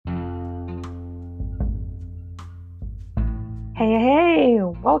Hey,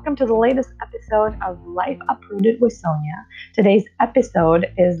 welcome to the latest episode of Life Uprooted with Sonia. Today's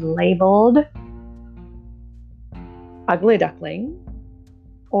episode is labeled Ugly Duckling,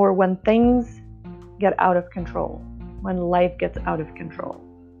 or When Things Get Out of Control, when life gets out of control.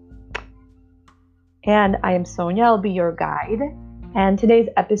 And I am Sonia, I'll be your guide. And today's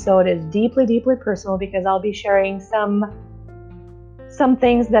episode is deeply, deeply personal because I'll be sharing some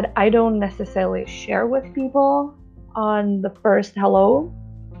things that I don't necessarily share with people on the first hello,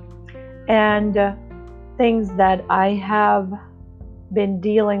 and things that I have been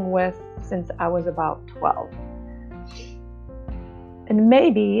dealing with since I was about 12. And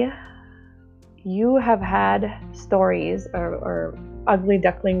maybe you have had stories or ugly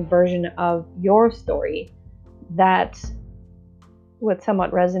duckling version of your story that would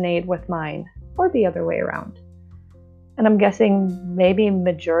somewhat resonate with mine, or the other way around. And I'm guessing maybe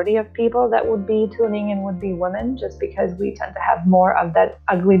majority of people that would be tuning in would be women, just because we tend to have more of that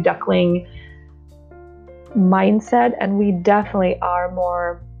ugly duckling mindset. And we definitely are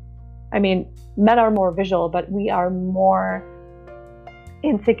more, men are more visual, but we are more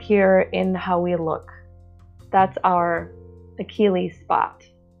insecure in how we look. That's our Achilles spot,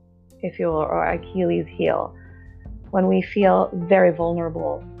 if you will, or Achilles heel. When we feel very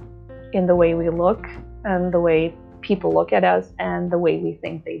vulnerable in the way we look and the way people look at us and the way we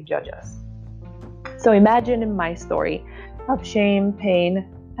think they judge us. So imagine in my story of shame,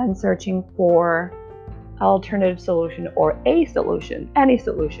 pain, and searching for alternative solution or a solution, any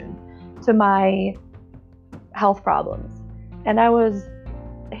solution to my health problems. And I was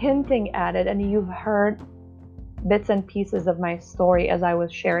hinting at it, and you've heard bits and pieces of my story as I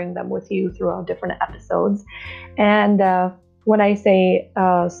was sharing them with you throughout different episodes. And when I say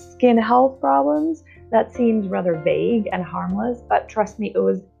skin health problems, that seems rather vague and harmless, but trust me, it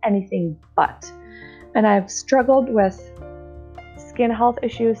was anything but. And I've struggled with skin health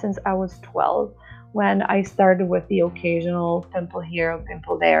issues since I was 12, when I started with the occasional pimple here,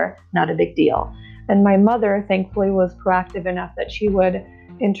 pimple there, not a big deal. And my mother, thankfully, was proactive enough that she would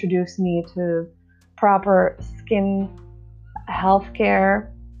introduce me to proper skin health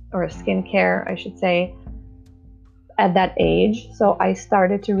care, or skin care, I should say, at that age. So I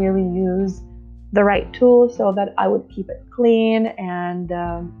started to really use the right tools so that I would keep it clean and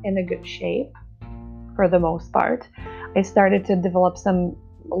in a good shape for the most part. I started to develop some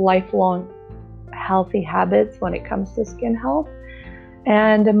lifelong healthy habits when it comes to skin health.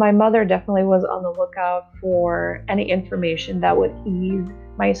 And my mother definitely was on the lookout for any information that would ease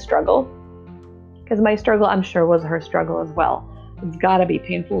my struggle. Because my struggle, I'm sure, was her struggle as well. It's gotta be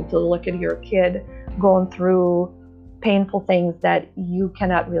painful to look at your kid going through painful things that you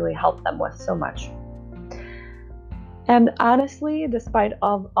cannot really help them with so much. And honestly, despite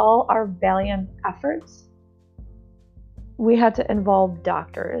of all our valiant efforts, we had to involve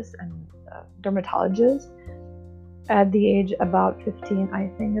doctors and dermatologists at the age about 15,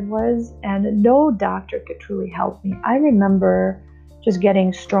 I think it was, and no doctor could truly help me. I remember just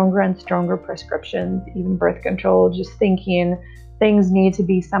getting stronger and stronger prescriptions, even birth control, just thinking things need to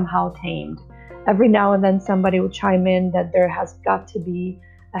be somehow tamed. Every now and then somebody would chime in that there has got to be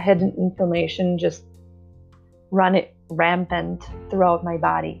a hidden inflammation just run it rampant throughout my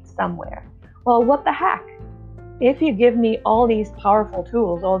body somewhere. Well, what the heck? If you give me all these powerful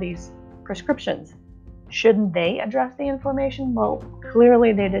tools, all these prescriptions, shouldn't they address the inflammation? Well,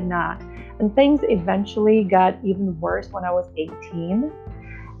 clearly they did not. And things eventually got even worse when I was 18.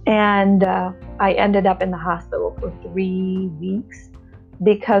 And I ended up in the hospital for 3 weeks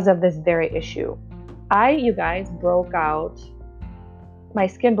because of this very issue. You guys, broke out. My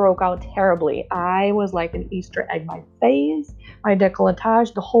skin broke out terribly. I was like an Easter egg. My face, my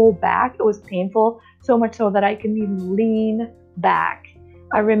décolletage, the whole back, it was painful, so much so that I couldn't even lean back.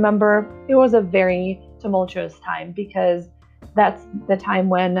 I remember it was a very tumultuous time, because that's the time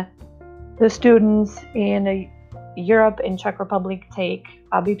when the students in Europe, in Czech Republic, take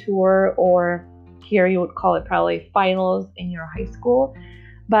Abitur, or here you would call it probably finals in your high school.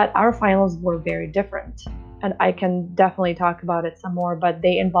 But our finals were very different, and I can definitely talk about it some more, but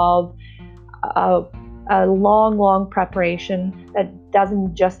they involve a long preparation that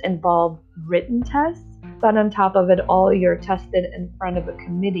doesn't just involve written tests, but on top of it all, you're tested in front of a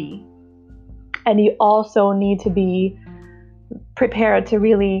committee. And you also need to be prepared to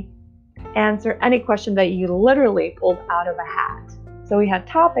really answer any question that you literally pulled out of a hat. So we had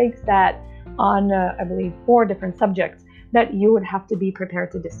topics that on, I believe, 4 different subjects that you would have to be prepared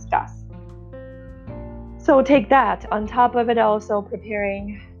to discuss. So take that. On top of it, also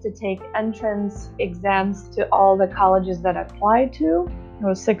preparing to take entrance exams to all the colleges that I applied to, There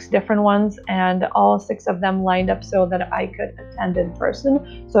was 6 different ones, and all 6 of them lined up so that I could attend in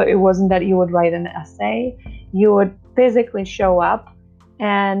person. So it wasn't that you would write an essay. You would physically show up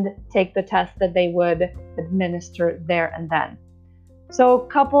and take the test that they would administer there and then. So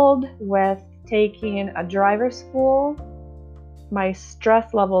coupled with taking a driver's school, my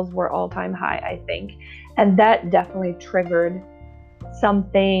stress levels were all-time high, I think. And that definitely triggered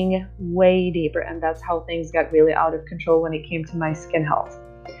something way deeper, and that's how things got really out of control when it came to my skin health.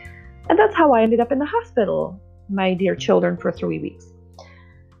 And that's how I ended up in the hospital, my dear children, for 3 weeks.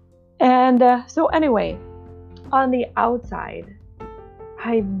 And so anyway, on the outside,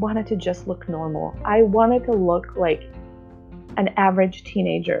 I wanted to just look normal. I wanted to look like an average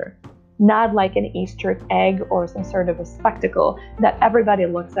teenager, not like an Easter egg or some sort of a spectacle that everybody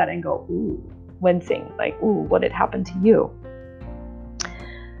looks at and go, ooh, wincing, like, ooh, what had happened to you?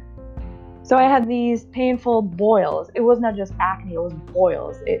 So I had these painful boils. It was not just acne, it was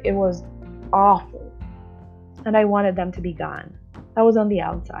boils. It was awful. And I wanted them to be gone. That was on the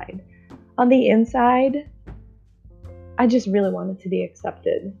outside. On the inside, I just really wanted to be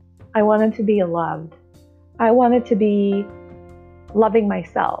accepted. I wanted to be loved. I wanted to be loving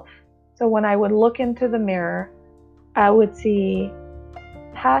myself. So when I would look into the mirror, I would see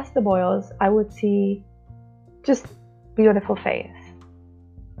past the boils, I would see just beautiful face.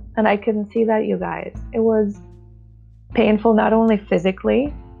 And I couldn't see that, you guys. It was painful, not only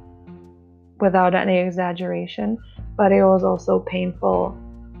physically, without any exaggeration, but it was also painful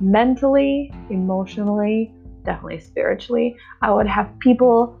mentally, emotionally, definitely spiritually. I would have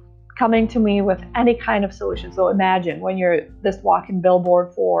people coming to me with any kind of solution. So imagine when you're this walking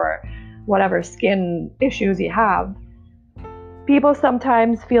billboard for whatever skin issues you have, people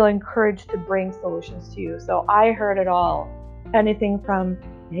sometimes feel encouraged to bring solutions to you. So I heard it all. Anything from,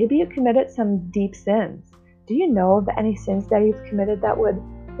 maybe you committed some deep sins. Do you know that any sins that you've committed that would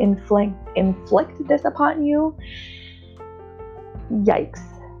inflict this upon you? Yikes,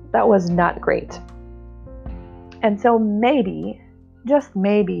 that was not great. And so maybe, just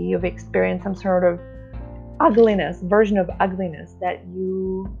maybe, you've experienced some sort of version of ugliness that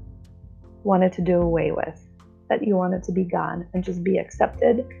you wanted to do away with, that you wanted to be gone and just be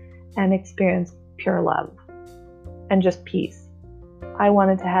accepted and experience pure love and just peace. I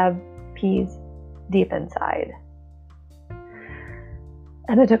wanted to have peace deep inside.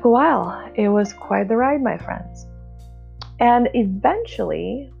 And it took a while. It was quite the ride, my friends. And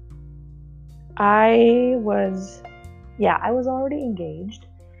eventually, I was already engaged,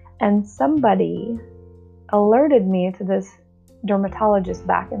 and somebody alerted me to this dermatologist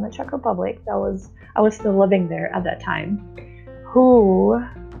back in the Czech Republic. I was still living there at that time, who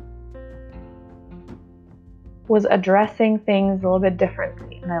was addressing things a little bit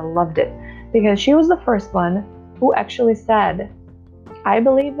differently, and I loved it because she was the first one who actually said, I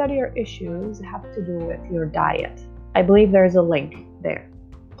believe that your issues have to do with your diet. I believe there's a link there.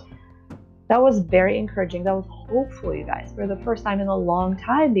 That was very encouraging. That was hopeful, you guys, for the first time in a long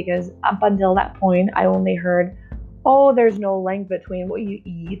time, because up until that point, I only heard, oh, there's no link between what you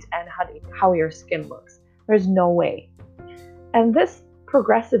eat and how your skin looks. There's no way. And this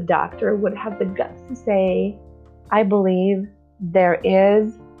progressive doctor would have the guts to say, I believe there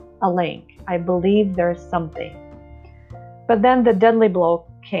is a link. I believe there's something. But then the deadly blow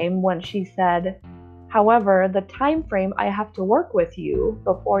came when she said, however, the time frame I have to work with you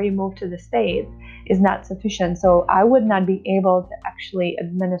before you move to the States is not sufficient. So I would not be able to actually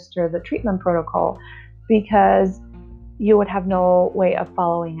administer the treatment protocol because you would have no way of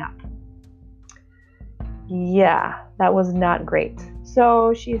following up. Yeah, that was not great.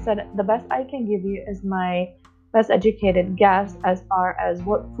 So she said, the best I can give you is my best educated guess as far as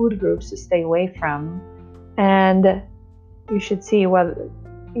what food groups to stay away from. And you should see whether,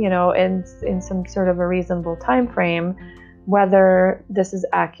 in some sort of a reasonable time frame, whether this is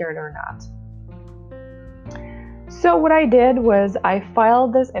accurate or not. So what I did was I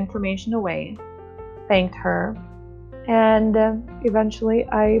filed this information away, thanked her, and eventually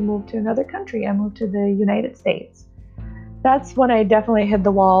I moved to another country. I moved to the United States. That's when I definitely hit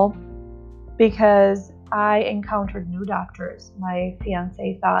the wall, because I encountered new doctors. My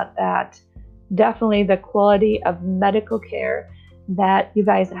fiance thought that definitely the quality of medical care that you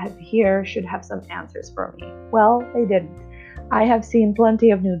guys have here should have some answers for me. Well, they didn't. I have seen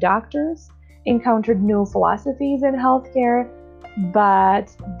plenty of new doctors, encountered new philosophies in healthcare,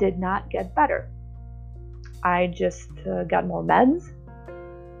 but did not get better. I just got more meds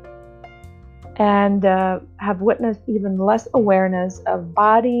and have witnessed even less awareness of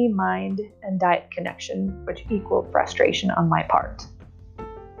body, mind, and diet connection, which equaled frustration on my part.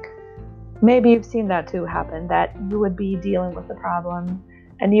 Maybe you've seen that too happen, that you would be dealing with a problem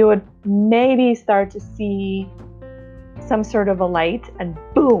and you would maybe start to see some sort of a light, and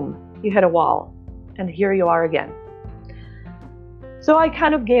boom, you hit a wall, and here you are again. So I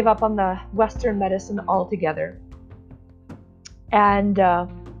kind of gave up on the Western medicine altogether, and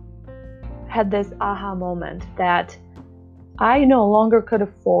had this aha moment that I no longer could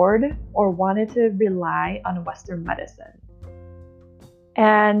afford or wanted to rely on Western medicine.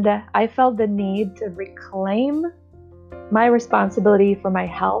 And I felt the need to reclaim my responsibility for my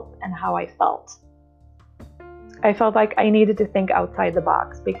health and how I felt. I felt like I needed to think outside the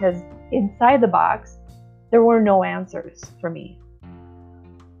box, because inside the box, there were no answers for me.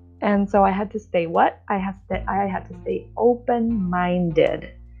 And so I had to stay I had to stay open-minded.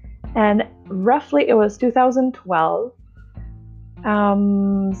 And roughly it was 2012.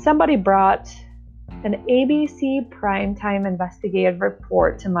 Somebody brought an ABC primetime investigative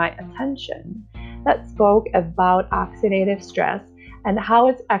report to my attention that spoke about oxidative stress and how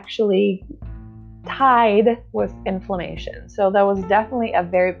it's actually tied with inflammation. So that was definitely a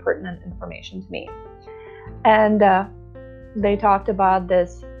very pertinent information to me. And they talked about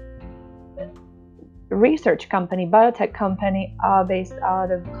this research company, biotech company based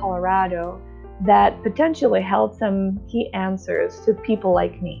out of Colorado, that potentially held some key answers to people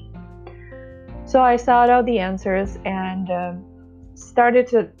like me. So I sought out the answers and started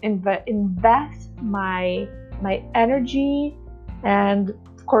to invest my energy and,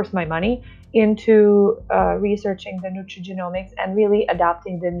 of course, my money into researching the nutrigenomics and really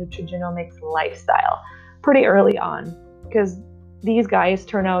adopting the nutrigenomics lifestyle pretty early on, because these guys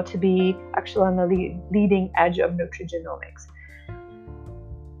turn out to be actually on the leading edge of nutrigenomics.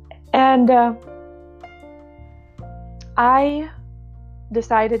 And I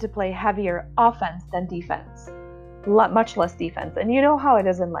decided to play heavier offense than defense, much less defense. And you know how it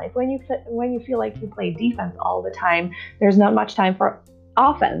is in life. When you feel like you play defense all the time, there's not much time for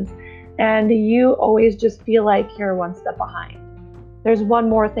offense, and you always just feel like you're one step behind. There's one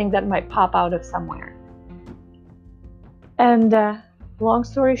more thing that might pop out of somewhere. And long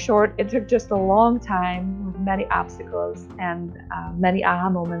story short, it took just a long time with many obstacles and many aha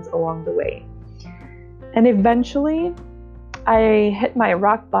moments along the way. And eventually, I hit my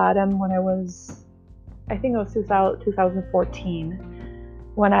rock bottom when I think it was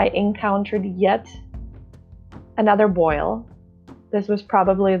 2014, when I encountered yet another boil. This was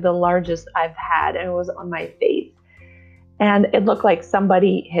probably the largest I've had, and it was on my face. And it looked like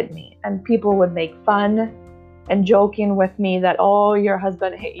somebody hit me, and people would make fun and joking with me that, oh, your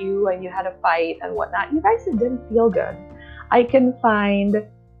husband hit you and you had a fight and whatnot. You guys, it didn't feel good. I can find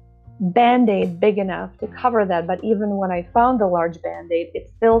Band-Aid big enough to cover that, but even when I found the large Band-Aid,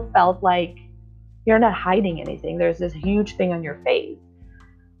 it still felt like you're not hiding anything. There's this huge thing on your face.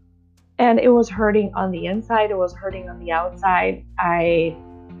 And it was hurting on the inside, it was hurting on the outside. I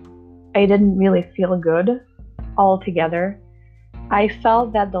didn't really feel good altogether. I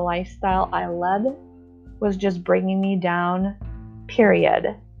felt that the lifestyle I led was just bringing me down,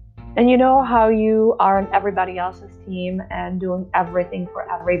 period. And you know how you are on everybody else's team and doing everything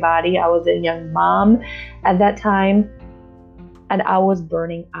for everybody. I was a young mom at that time, and I was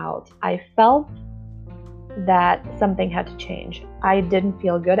burning out. I felt that something had to change. I didn't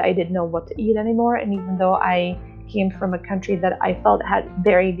feel good. I didn't know what to eat anymore. And even though I came from a country that I felt had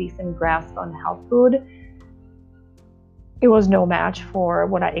very decent grasp on health food, it was no match for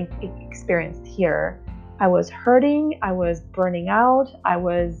what I experienced here. I was hurting, I was burning out, I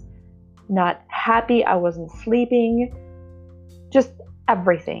was not happy, I wasn't sleeping, just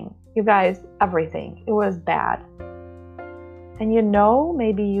everything. You guys, everything. It was bad. And you know,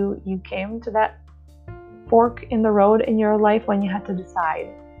 maybe you came to that fork in the road in your life when you had to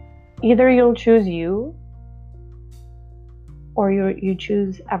decide. Either you'll choose you, or you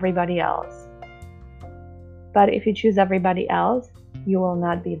choose everybody else. But if you choose everybody else, you will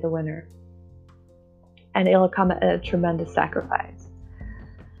not be the winner. And it'll come at a tremendous sacrifice.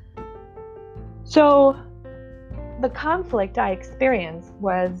 So the conflict I experienced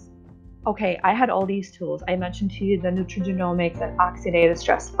was, okay, I had all these tools. I mentioned to you the nutrigenomics and oxidative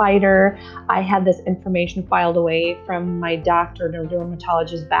stress fighter. I had this information filed away from my doctor, the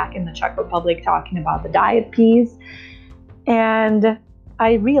dermatologist back in the Czech Republic, talking about the diet piece. And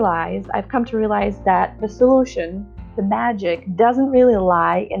I've come to realize that the solution, the magic, doesn't really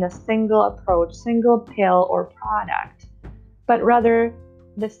lie in a single approach, single pill or product, but rather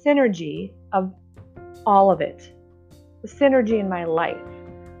the synergy of all of it, the synergy in my life.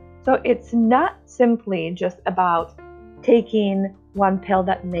 So it's not simply just about taking one pill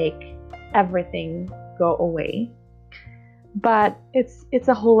that make everything go away, but it's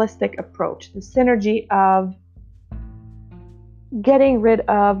a holistic approach, the synergy of getting rid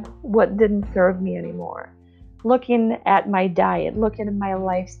of what didn't serve me anymore, looking at my diet, looking at my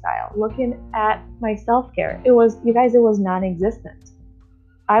lifestyle, looking at my self-care. It was, you guys, it was non-existent.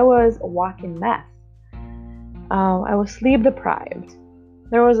 I was a walking mess. I was sleep deprived.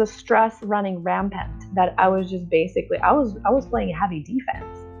 There was a stress running rampant that I was just basically, I was playing heavy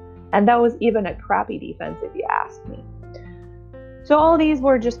defense. And that was even a crappy defense if you ask me. So all these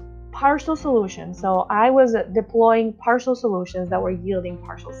were just partial solutions. So I was deploying partial solutions that were yielding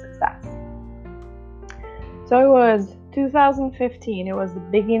partial success. So it was 2015. It was the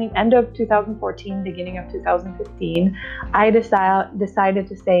beginning, end of 2014, beginning of 2015. I decided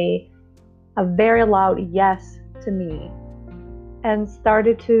to say a very loud yes to me and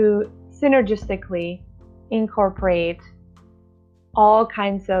started to synergistically incorporate all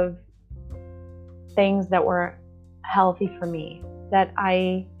kinds of things that were healthy for me, that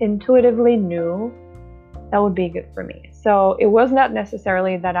I intuitively knew that would be good for me. So it was not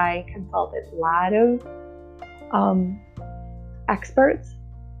necessarily that I consulted a lot of experts.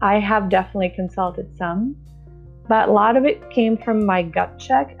 I have definitely consulted some, but a lot of it came from my gut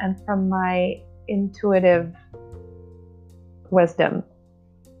check and from my intuitive wisdom.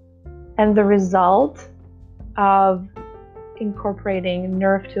 And the result of incorporating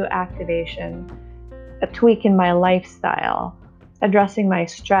nerve 2 activation, a tweak in my lifestyle, addressing my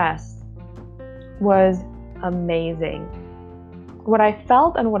stress was amazing. What I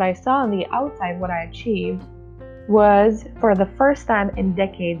felt and what I saw on the outside, what I achieved, was for the first time in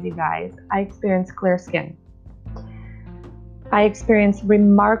decades, you guys, I experienced clear skin. I experienced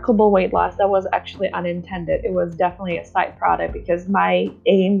remarkable weight loss that was actually unintended. It was definitely a side product because my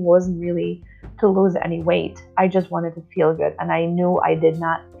aim wasn't really to lose any weight. I just wanted to feel good, and I knew I did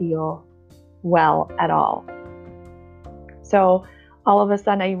not feel well at all. So all of a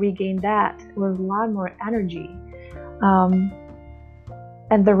sudden I regained that. It was a lot more energy.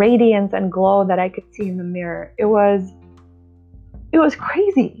 And the radiance and glow that I could see in the mirror, it was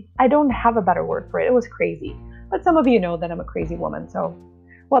crazy. I don't have a better word for it. It was crazy. But some of you know that I'm a crazy woman, so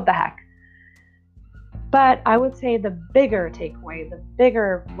what the heck. But I would say the bigger takeaway, the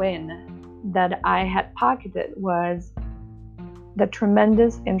bigger win that I had pocketed was the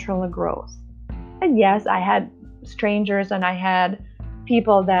tremendous internal growth. And yes, I had strangers and I had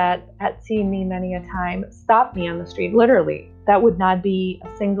people that had seen me many a time stop me on the street, literally. That would not be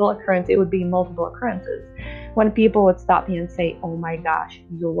a single occurrence, it would be multiple occurrences. When people would stop me and say, "Oh my gosh,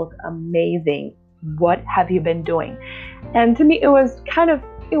 you look amazing. What have you been doing?" And to me, it was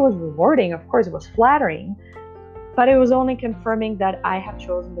rewarding. Of course, it was flattering, but it was only confirming that I have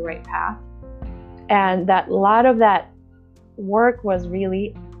chosen the right path, and that a lot of that work was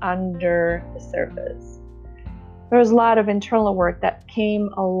really under the surface. There was a lot of internal work that came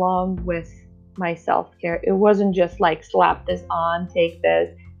along with my self-care. It wasn't just like slap this on, take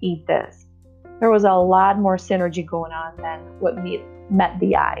this, eat this. There was a lot more synergy going on than what met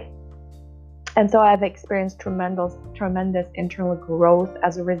the eye. And so I've experienced tremendous internal growth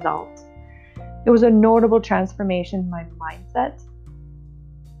as a result. It was a notable transformation in my mindset.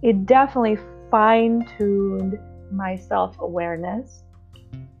 It definitely fine-tuned my self-awareness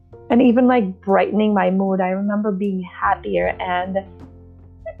and even like brightening my mood. I remember being happier and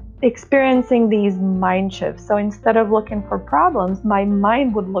experiencing these mind shifts. So instead of looking for problems, my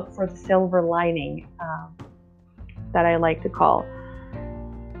mind would look for the silver lining, that I like to call.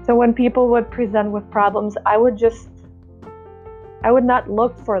 So when people would present with problems, I would not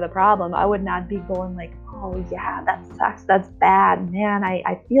look for the problem. I would not be going like, "Oh yeah, that sucks, that's bad, man,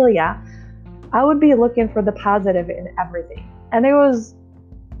 I feel ya." I would be looking for the positive in everything. And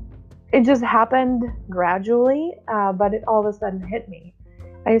it just happened gradually, but it all of a sudden hit me.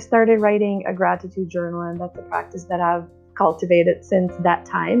 I started writing a gratitude journal, and that's a practice that I've cultivated since that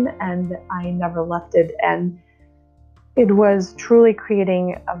time, and I never left it. And it was truly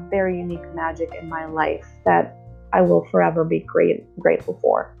creating a very unique magic in my life that I will forever be grateful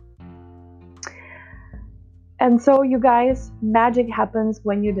for. And so, you guys, magic happens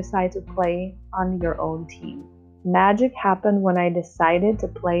when you decide to play on your own team. Magic happened when I decided to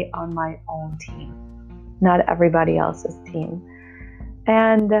play on my own team, not everybody else's team.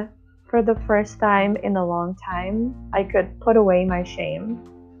 And for the first time in a long time, I could put away my shame.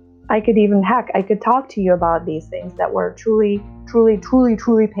 I could talk to you about these things that were truly, truly, truly,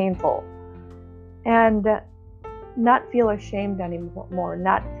 truly painful, and not feel ashamed anymore,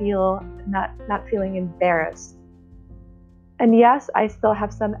 not feeling embarrassed. And yes, I still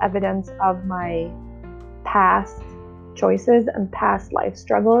have some evidence of my past choices and past life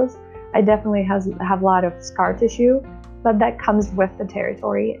struggles. I definitely have a lot of scar tissue, but that comes with the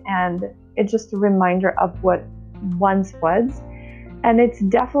territory, and it's just a reminder of what once was. And it's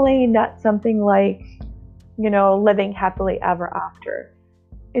definitely not something like, living happily ever after.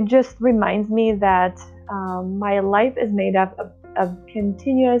 It just reminds me that my life is made up of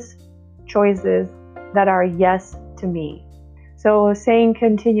continuous choices that are yes to me. So saying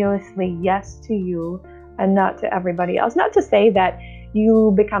continuously yes to you and not to everybody else. Not to say that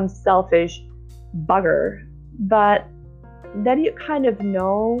you become selfish bugger, but that you kind of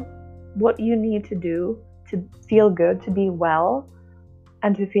know what you need to do to feel good, to be well,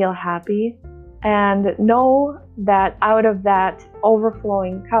 and to feel happy. And know that out of that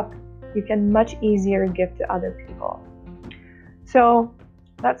overflowing cup, you can much easier give to other people. So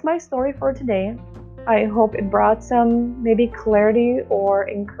that's my story for today. I hope it brought some maybe clarity or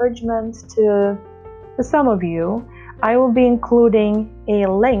encouragement to some of you. I will be including a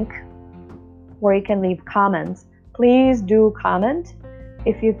link where you can leave comments. Please do comment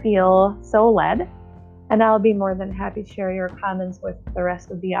if you feel so led, and I'll be more than happy to share your comments with the rest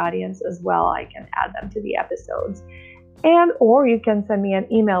of the audience as well. I can add them to the episodes, or you can send me an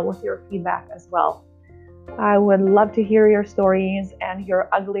email with your feedback as well. I would love to hear your stories and your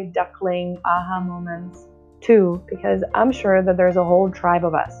ugly duckling aha moments too, because I'm sure that there's a whole tribe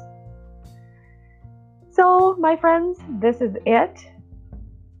of us. So, my friends, this is it.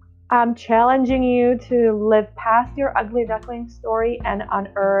 I'm challenging you to live past your ugly duckling story and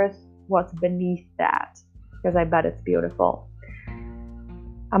unearth what's beneath that, because I bet it's beautiful.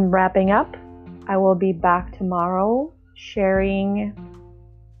 I'm wrapping up. I will be back tomorrow sharing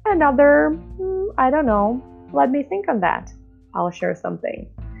another, I don't know, let me think on that. I'll share something.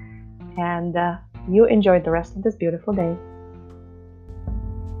 And you enjoy the rest of this beautiful day.